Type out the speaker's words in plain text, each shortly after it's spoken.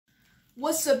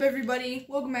What's up, everybody?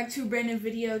 Welcome back to a brand new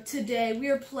video. Today we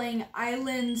are playing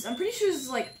Islands. I'm pretty sure this is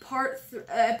like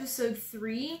episode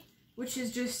 3, which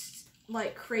is just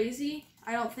like crazy.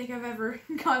 I don't think I've ever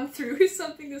gone through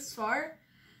something this far.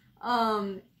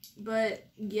 But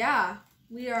yeah,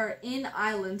 we are in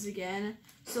Islands again.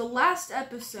 So last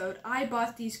episode I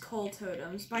bought these coal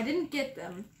totems, but I didn't get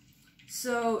them.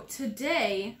 So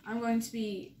today I'm going to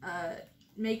be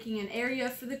making an area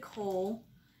for the coal.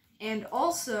 And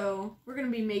also, we're going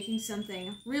to be making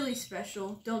something really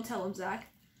special. Don't tell him, Zach.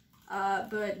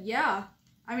 But yeah,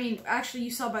 I mean, actually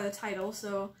you saw by the title,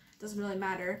 so it doesn't really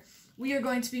matter. We are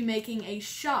going to be making a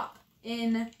shop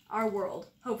in our world,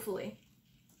 hopefully.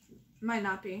 Might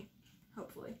not be,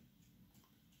 hopefully.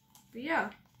 But yeah,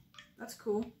 that's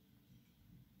cool.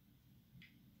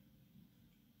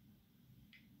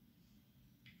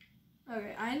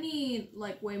 Okay, I need,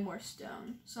 like, way more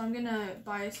stone. So I'm gonna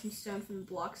buy some stone from the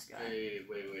blocks guy. Wait,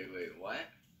 what?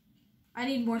 I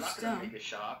need more I'm not stone. gonna make a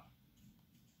shop.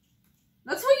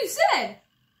 That's what you said!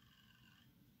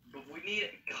 But we need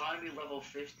economy level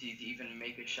 50 to even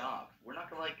make a shop. We're not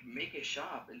gonna, like, make a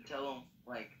shop until,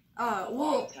 like, a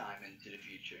long time into the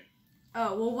future.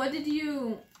 Oh, well, what did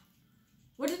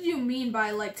you mean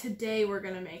by, like, today we're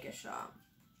gonna make a shop?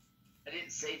 I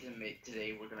didn't say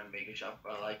today we're gonna make a shop,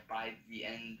 but like by the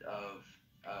end of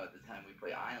the time we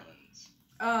play Islands.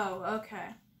 Oh, okay.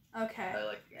 Okay. By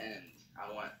like the end,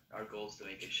 I want our goals to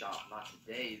make a shop. Not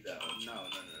today though. No.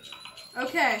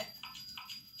 Okay.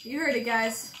 You heard it,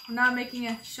 guys. We're not making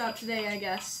a shop today, I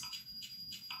guess.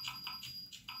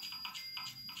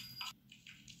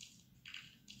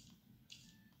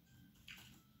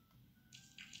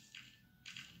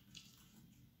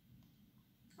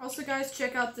 Also, guys,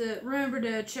 remember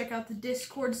to check out the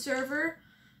Discord server.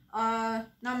 Not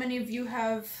many of you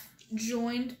have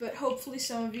joined, but hopefully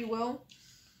some of you will.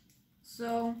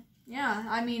 So, yeah,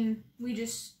 I mean, we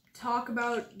just talk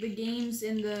about the games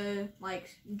in the,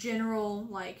 like, general,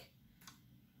 like,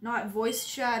 not voice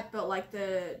chat, but, like,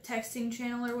 the texting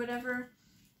channel or whatever.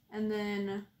 And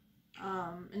then,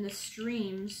 in the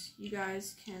streams, you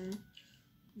guys can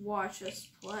watch us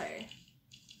play.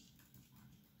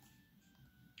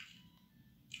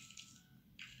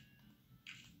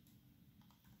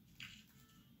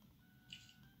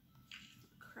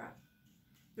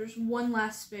 There's one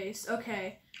last space.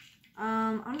 Okay.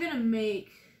 I'm gonna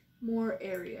make more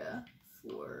area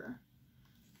for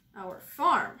our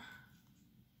farm.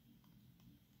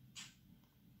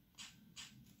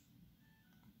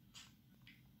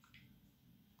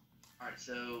 Alright,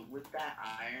 so with that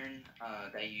iron,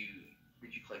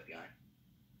 did you collect the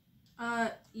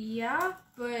iron? Yeah,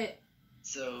 but...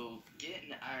 So, get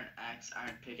an iron axe,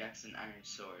 iron pickaxe, and iron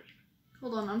sword.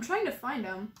 Hold on, I'm trying to find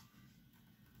them.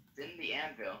 It's in the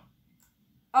anvil.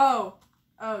 Oh,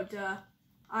 duh.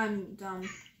 I'm dumb.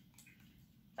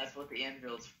 That's what the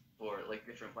anvil is for, like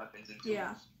different weapons and tools.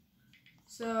 Yeah.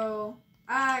 So,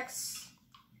 axe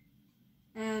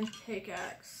and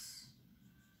pickaxe.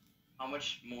 How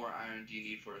much more iron do you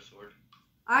need for a sword?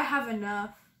 I have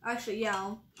enough. Actually,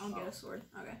 yeah, I'll get a sword.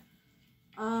 Okay.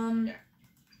 Yeah.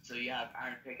 So you have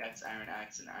iron pickaxe, iron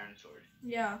axe, and iron sword.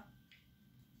 Yeah.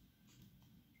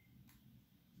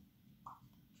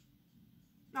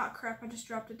 Oh crap, I just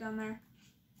dropped it down there.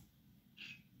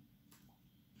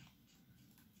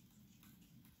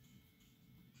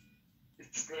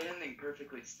 It's standing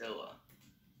perfectly still.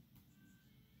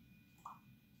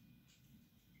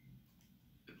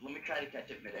 Let me try to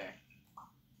catch it midair.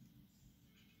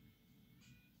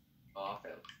 Oh, I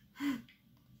failed. Okay,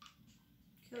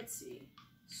 let's see.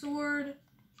 Sword,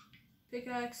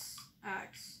 pickaxe,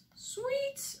 axe.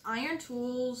 Sweet! Iron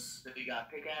tools. So we got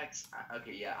pickaxe,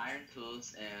 okay, yeah, iron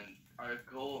tools, and our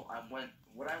goal,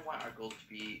 what I want our goal to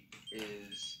be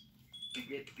is to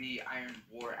get the iron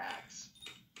war axe.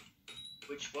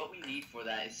 Which, what we need for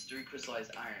that is 3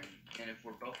 crystallized iron, and if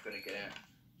we're both gonna get it,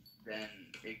 then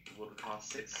it will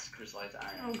cost 6 crystallized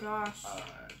iron. Oh gosh.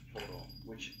 Total,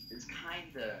 which is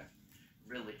kinda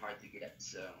really hard to get,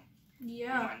 so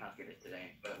yeah. we might not get it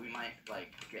today, but we might,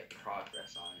 like, get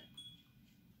progress on it.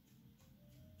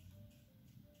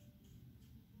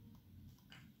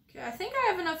 Okay, I think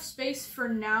I have enough space for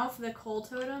now for the coal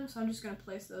totem, so I'm just gonna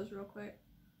place those real quick.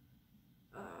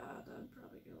 That would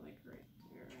probably go like right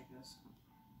there, I guess.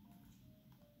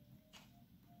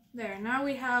 There, now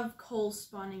we have coal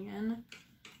spawning in.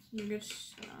 So we're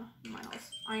just gonna mine all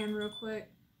this iron real quick.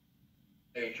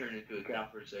 There, you turned into a cow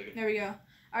for a second. There we go.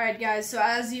 Alright guys, so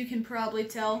as you can probably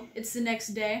tell, it's the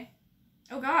next day.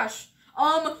 Oh gosh.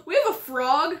 We have a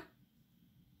frog.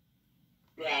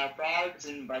 Yeah, frogs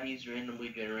and bunnies randomly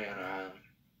generate on our island.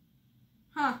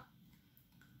 Huh.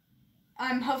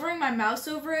 I'm hovering my mouse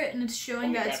over it, and it's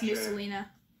showing that it's capture. Mussolina.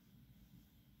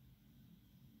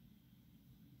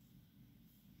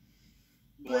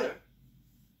 But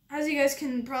as you guys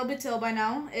can probably tell by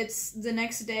now, it's the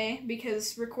next day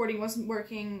because recording wasn't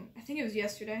working. I think it was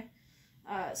yesterday.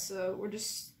 So we're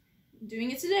just doing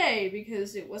it today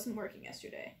because it wasn't working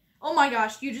yesterday. Oh my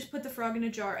gosh, you just put the frog in a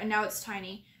jar and now it's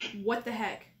tiny. What the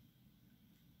heck?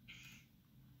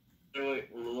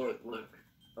 Wait, look,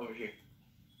 over here.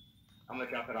 I'm gonna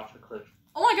drop it off the cliff.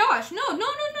 Oh my gosh, no.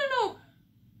 Oh.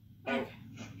 Okay.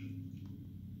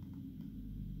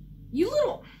 You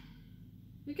little...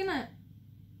 You're gonna...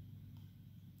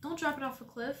 Don't drop it off a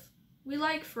cliff. We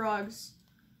like frogs.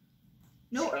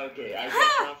 No. Okay, I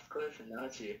dropped it off the cliff and now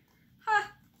it's you.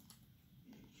 Ha!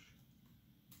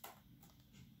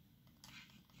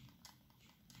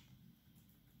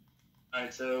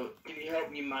 Alright, so can you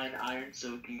help me mine iron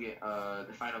so we can get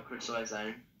the final crystallized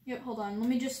iron? Yep, hold on. Let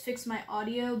me just fix my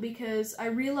audio because I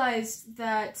realized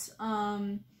that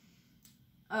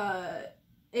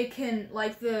it can,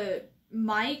 like, the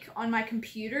mic on my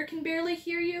computer can barely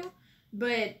hear you,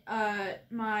 but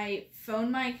my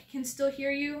phone mic can still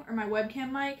hear you, or my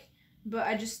webcam mic, but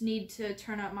I just need to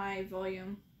turn up my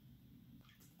volume.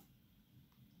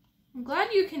 I'm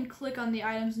glad you can click on the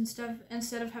items and stuff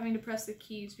instead of having to press the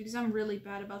keys, because I'm really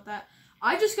bad about that.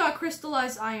 I just got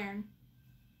crystallized iron.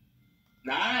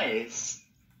 Nice!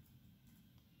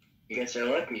 You guys are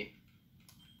lucky.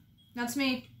 That's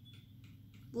me.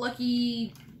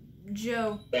 Lucky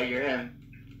Joe. Yeah, you're him.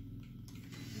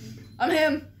 I'm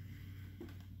him.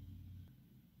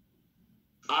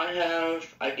 I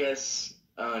have, I guess,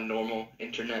 normal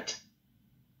internet.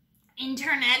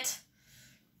 Internet.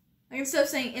 Like, instead of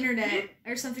saying internet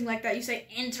or something like that, you say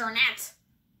internet.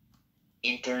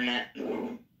 Internet.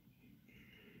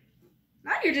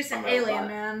 Now you're just an alien,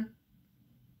 man.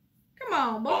 Come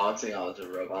on, boy. Oh, I'd say I was a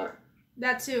robot.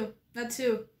 That too.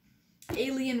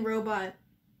 Alien robot.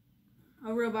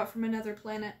 A robot from another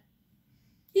planet.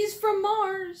 He's from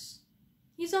Mars.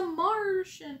 He's a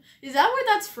Martian. Is that where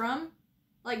that's from?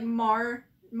 Like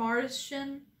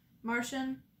Martian?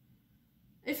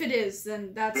 If it is,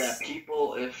 then that's... Yeah,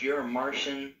 people, if you're a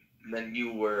Martian, then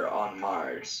you were on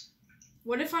Mars.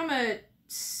 What if I'm a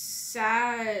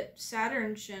Saturnian?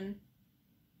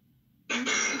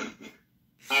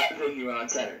 Then you were on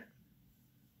Saturn.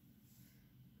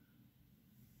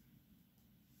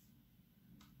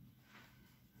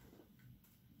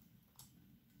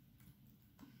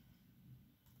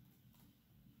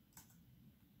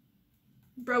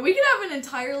 Bro, we could have an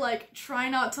entire, like, try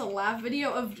not to laugh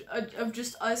video of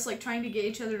just us, like, trying to get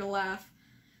each other to laugh.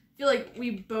 I feel like we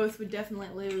both would definitely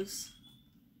lose.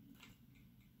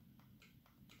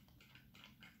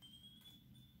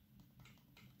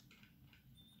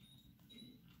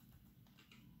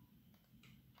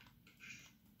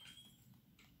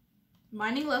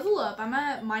 Mining level up. I'm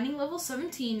at mining level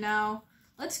 17 now.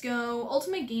 Let's go.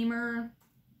 Ultimate Gamer.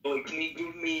 Wait, can you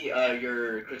give me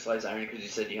your crystallized iron because you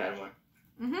said you had one?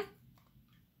 Mm-hmm.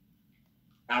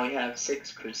 Now we have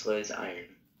 6 crystallized iron.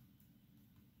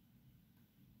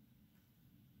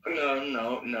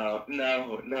 No.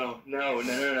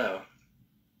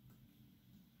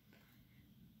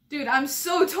 Dude, I'm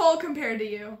so tall compared to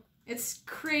you. It's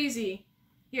crazy.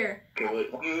 Here. Okay,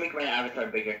 wait, let me make my avatar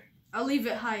bigger. I'll leave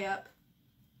it high up.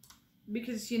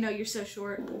 Because, you know, you're so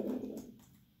short.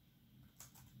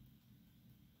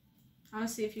 I want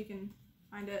to see if you can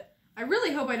find it. I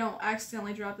really hope I don't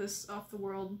accidentally drop this off the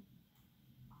world.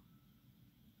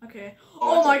 Okay.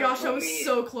 Oh my gosh, that was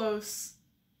so close.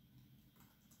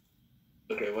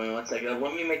 Okay, wait 1 second.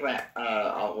 Let me make my,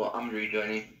 I'm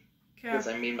rejoining. Okay. Because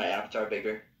I made my avatar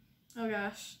bigger. Oh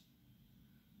gosh.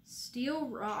 Steel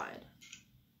rod.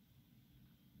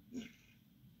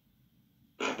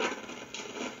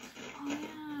 Oh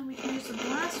yeah, we can use the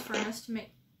blast furnace to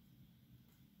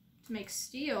make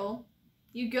steel.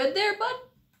 You good there, bud?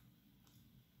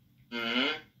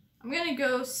 Mm-hmm. I'm gonna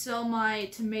go sell my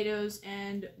tomatoes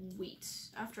and wheat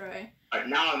after I... Alright,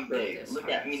 now I'm big. Look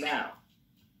at me now.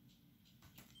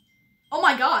 Oh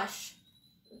my gosh!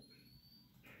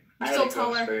 I'm still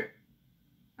taller. Spurt.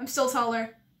 I'm still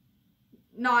taller.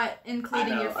 Not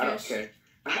including your fish. I don't care.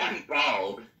 I'm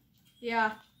bald.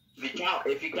 Yeah.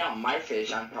 If you count my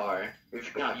fish, I'm taller. If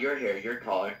you count your hair, you're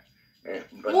taller.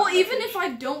 Well, even if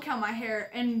I don't count my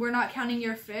hair and we're not counting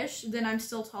your fish, then I'm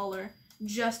still taller.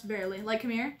 Just barely. Like,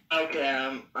 come here. Okay,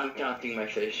 I'm counting my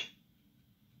fish.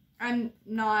 I'm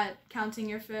not counting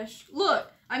your fish.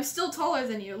 Look, I'm still taller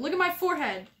than you. Look at my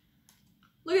forehead.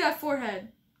 Look at that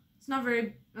forehead. It's not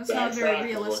very. That's not very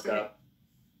realistic.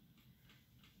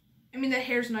 I mean, the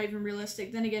hair's not even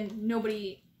realistic. Then again,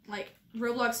 nobody Like,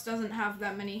 Roblox doesn't have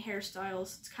that many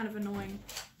hairstyles. It's kind of annoying.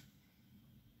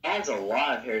 It has a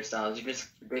lot of hairstyles.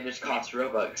 They just cost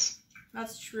Robux.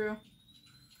 That's true.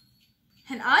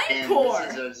 And I'm poor.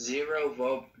 This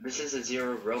is a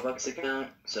zero Robux account,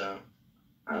 so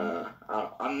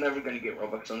I'm never gonna get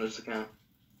Robux on this account.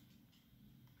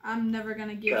 I'm never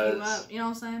gonna give you up. You know what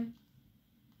I'm saying?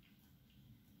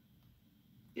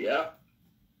 Yeah.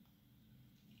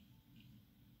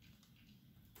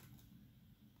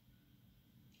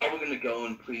 I'm gonna go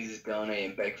and please donate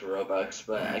and beg for Robux,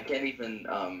 but I can't even.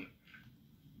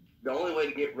 The only way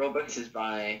to get Robux is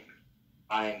by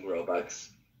buying Robux.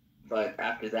 But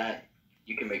after that,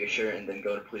 you can make a shirt and then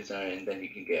go to please donate, and then you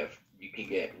can get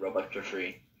Robux for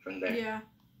free from there. Yeah.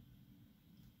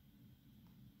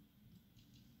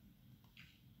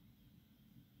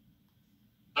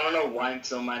 I don't know why I'm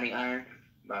still mining iron,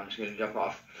 but I'm just gonna jump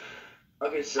off.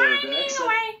 Okay, so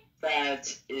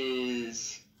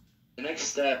the next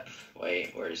step.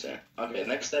 Wait, where is it? Okay, the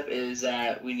next step is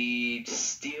that we need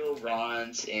steel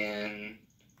rods, and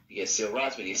to get steel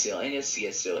rods, we need steel ingots. To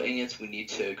get steel ingots, we need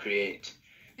to create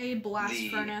a blast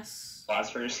furnace.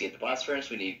 Blast furnace. To get the blast furnace,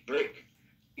 we need brick.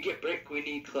 To get brick, we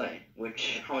need clay.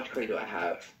 How much clay do I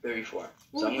have? 34.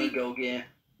 So I'm gonna go get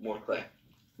more clay.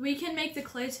 We can make the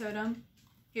clay totem.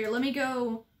 Here, let me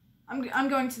go. I'm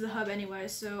going to the hub anyway,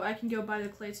 so I can go buy the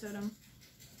clay totem.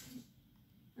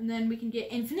 And then we can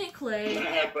get infinite clay.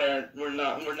 Yeah, but we're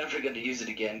never gonna use it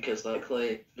again because like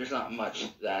clay, there's not much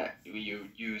that you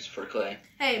use for clay.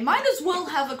 Hey, might as well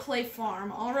have a clay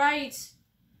farm, all right?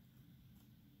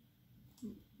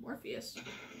 Morpheus.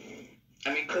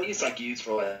 I mean, clay is like used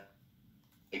for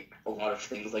like a lot of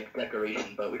things like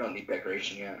decoration, but we don't need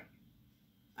decoration yet.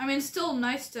 I mean, it's still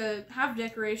nice to have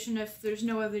decoration if there's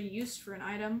no other use for an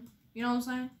item. You know what I'm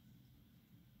saying?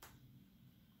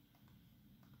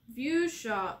 View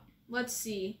shop. Let's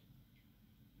see.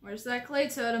 Where's that clay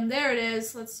totem? There it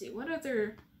is. Let's see. What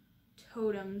other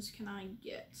totems can I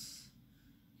get?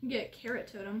 I can get a carrot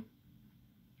totem.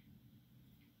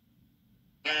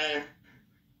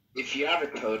 If you have a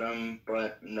totem,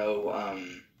 but no,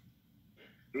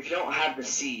 if you don't have the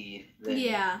seed, then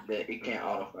it can't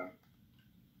auto-farm.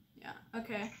 Yeah,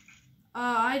 okay.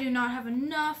 I do not have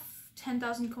enough.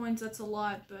 10,000 coins, that's a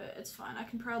lot, but it's fine. I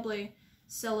can probably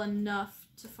sell enough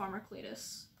to Farmer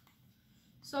Cletus.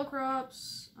 Sell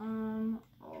crops.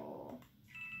 Oh.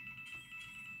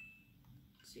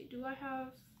 Let's see, do I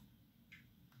have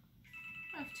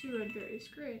 2 red berries.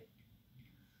 Great.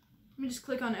 Let me just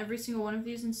click on every single one of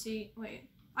these and see. Wait,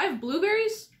 I have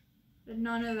blueberries? Did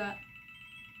not know that.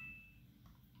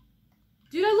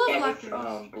 Dude, I love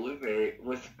blackberries.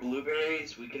 With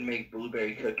blueberries, we can make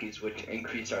blueberry cookies, which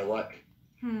increase our luck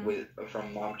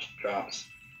from mob drops,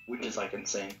 which is like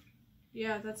insane.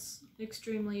 Yeah, that's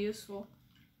extremely useful.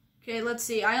 Okay, let's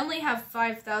see. I only have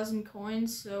 5,000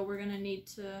 coins, so we're gonna need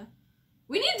to.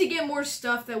 We need to get more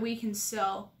stuff that we can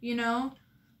sell. You know,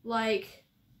 like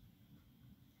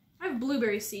I have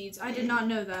blueberry seeds. I did not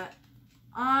know that.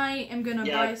 I am gonna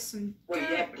buy some. Wait,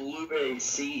 you have blueberry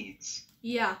seeds?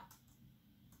 Yeah.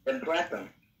 Then plant them.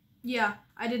 Yeah,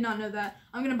 I did not know that.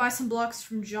 I'm gonna buy some blocks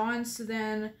from John, so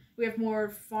then we have more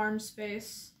farm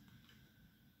space.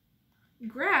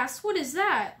 Grass? What is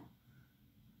that?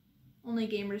 Only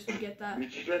gamers would get that.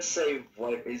 Did you just say,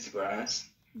 what is grass?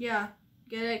 Yeah,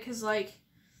 get it? Because, like,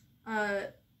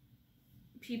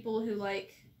 people who,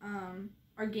 like,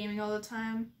 are gaming all the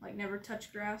time, like, never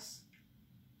touch grass.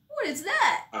 What is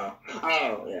that?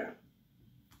 Oh, yeah.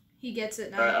 He gets it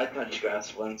now. I touch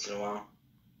grass once in a while.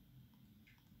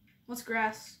 What's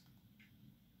grass?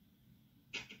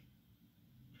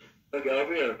 Okay, I'll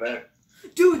be right back.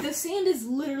 Dude, the sand is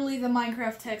literally the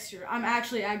Minecraft texture. I'm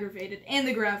actually aggravated. And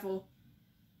the gravel.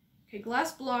 Okay,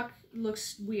 glass block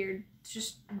looks weird. It's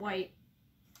just white.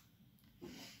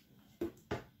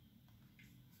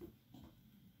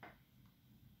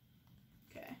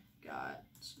 Okay, got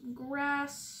some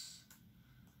grass.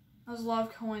 That was a lot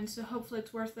of coins, so hopefully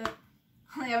it's worth it.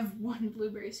 I only have 1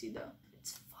 blueberry seed, though.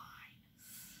 It's fine.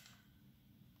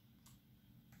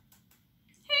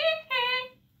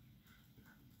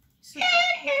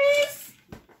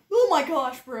 Oh my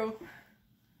gosh, bro.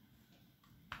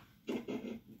 Do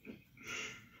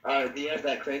you have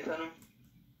that clay totem?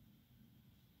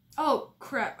 Oh,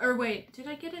 crap. Or wait, did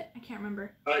I get it? I can't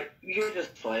remember. You can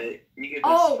just play it. You can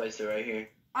just place it right here.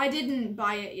 I didn't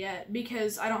buy it yet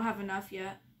because I don't have enough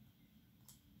yet.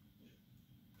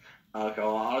 Okay,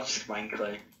 well, I'll just mine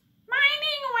clay.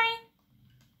 Mining away.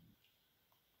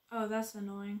 Oh, that's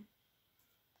annoying.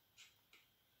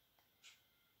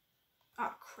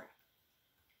 Oh, crap.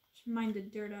 Just mine the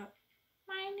dirt up.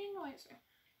 Mining away, sir.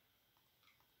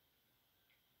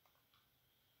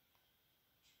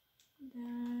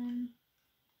 then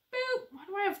boop. Why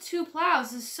do I have 2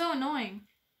 plows? This is so annoying.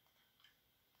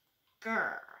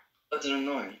 Grr. What's it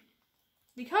annoying?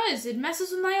 Because it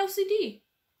messes with my LCD.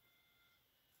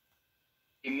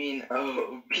 You mean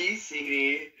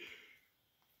PCD?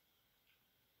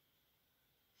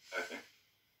 Okay.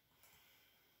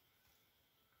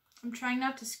 I'm trying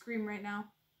not to scream right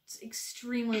now. It's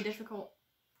extremely difficult.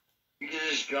 You can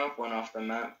just drop one off the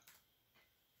map.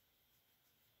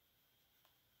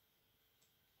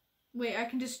 Wait, I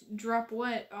can just drop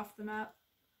what off the map?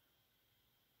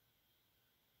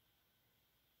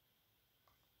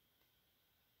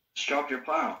 Just drop your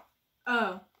plow.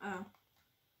 Oh.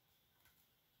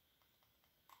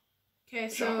 Okay,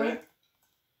 Drop so... it.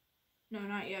 No,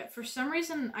 not yet. For some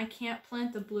reason, I can't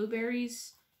plant the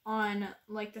blueberries on,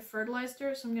 like, the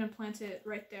fertilizer, so I'm gonna plant it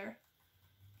right there.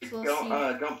 So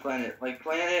Don't plant it. Like,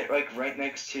 plant it, like, right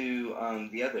next to,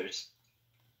 the others.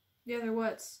 The other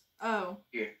what's? Oh.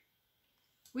 Here.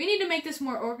 We need to make this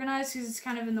more organized because it's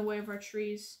kind of in the way of our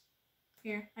trees.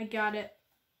 Here, I got it.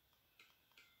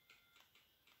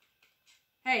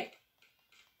 Hey.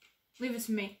 Leave it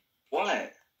to me.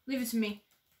 What? Leave it to me.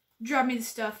 Drop me the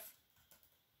stuff.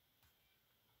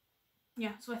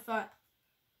 Yeah, that's what I thought.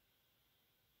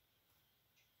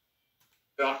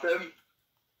 Drop him?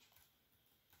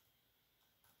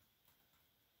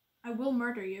 I will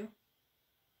murder you.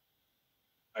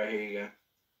 Alright, here you go.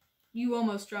 You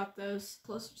almost dropped those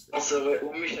closer to the... Also, wait,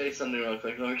 let me show you something real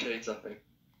quick. Let me show you something.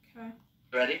 Okay.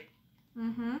 Ready?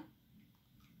 Mm-hmm.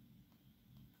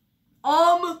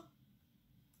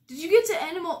 Did you get to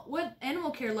animal... What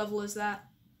animal care level is that?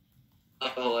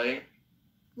 Level 8.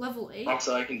 Level 8?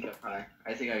 Also, I can jump high.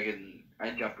 I think I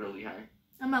jump really high.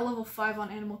 I'm at level 5 on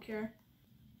animal care.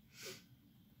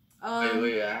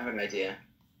 Wait, I have an idea.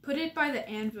 Put it by the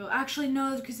anvil. Actually,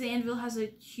 no, because the anvil has a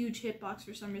huge hitbox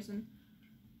for some reason.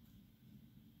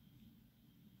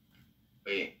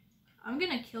 Wait. I'm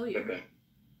gonna kill you. Okay.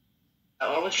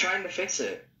 I was trying to fix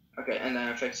it. Okay, and then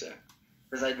I fixed it.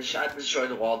 Because I destroyed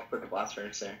the wall to put the blast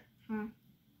furnace there.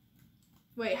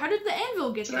 Wait, how did the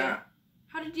anvil get So there? now,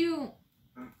 How did you...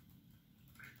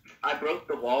 I broke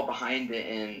the wall behind it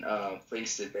and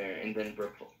placed it there, and then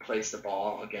placed the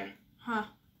ball again. Huh.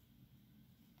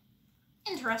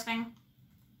 Interesting.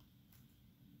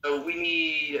 So we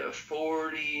need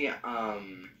 40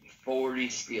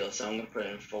 steel, so I'm gonna put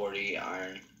in 40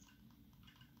 iron.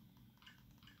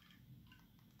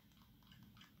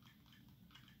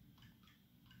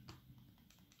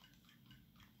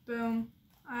 Boom.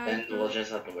 And we'll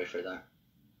just have to wait for that.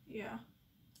 Yeah.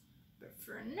 But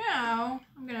for now,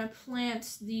 I'm gonna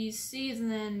plant these seeds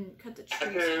and then cut the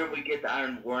trees. After we get the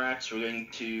iron war axe, we're going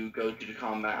to go to the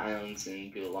combat islands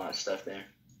and do a lot of stuff there.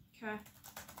 Okay.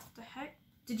 What the heck?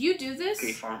 Did you do this?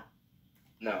 Okay, farm.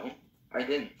 No, I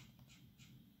didn't.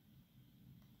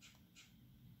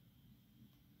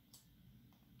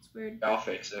 It's weird. I'll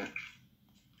fix it.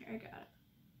 Here, I got it.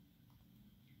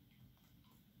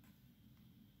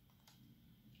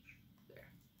 There.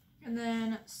 And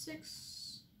then 6.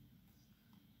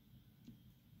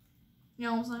 You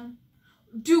know what I'm saying?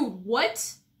 Dude,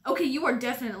 what? Okay, you are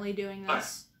definitely doing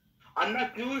this. I'm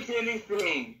not doing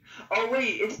anything. Oh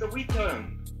wait, it's the wheat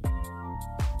totem.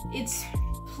 It's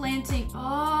planting.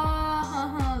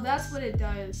 Oh, that's what it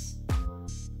does.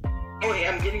 Oh wait,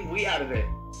 I'm getting wheat out of it.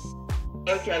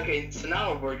 Okay, so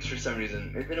now it works for some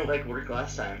reason. It didn't like work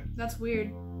last time. That's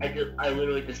weird. I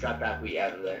literally just got that wheat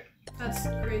out of there. That's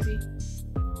crazy.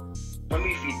 Let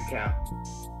me feed the cow.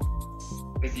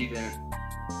 Because you didn't.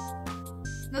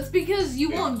 That's because you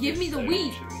won't give me the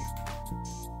wheat.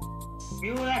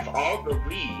 You have all the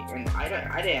wheat, and I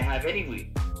didn't have any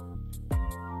wheat.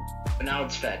 But now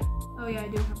it's fed. Oh yeah, I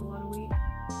do have a lot of wheat.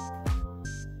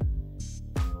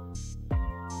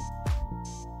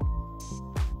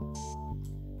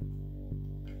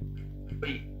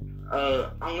 Wait,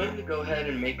 I'm going to go ahead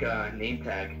and make a name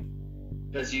tag.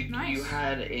 Because you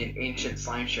had an ancient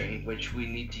slime string, which we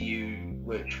need to use,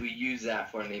 which we use that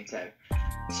for a name tag.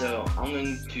 So I'm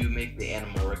going to make the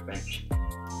animal workbench.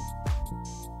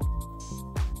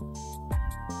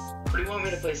 Where do you want me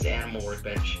to place the animal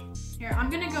workbench? Here, I'm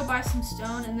gonna go buy some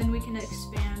stone, and then we can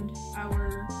expand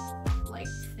our, like,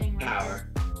 thing right Power.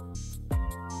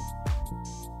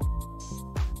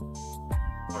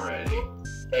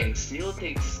 Alrighty. Dang, steel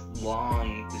takes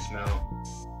long to smelt.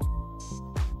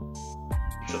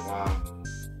 Takes a long.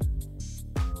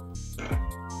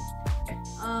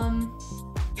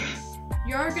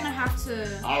 You're gonna have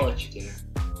to... I'll let you do it.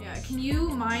 Yeah, can you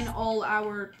mine all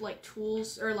our, like,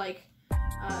 tools, or, like,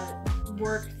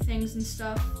 work things and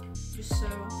stuff, just so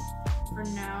for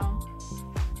now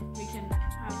we can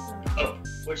have them out. Oh,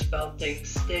 Which spell things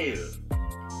stale.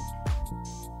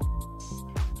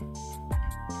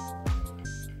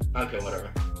 Okay,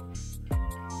 whatever.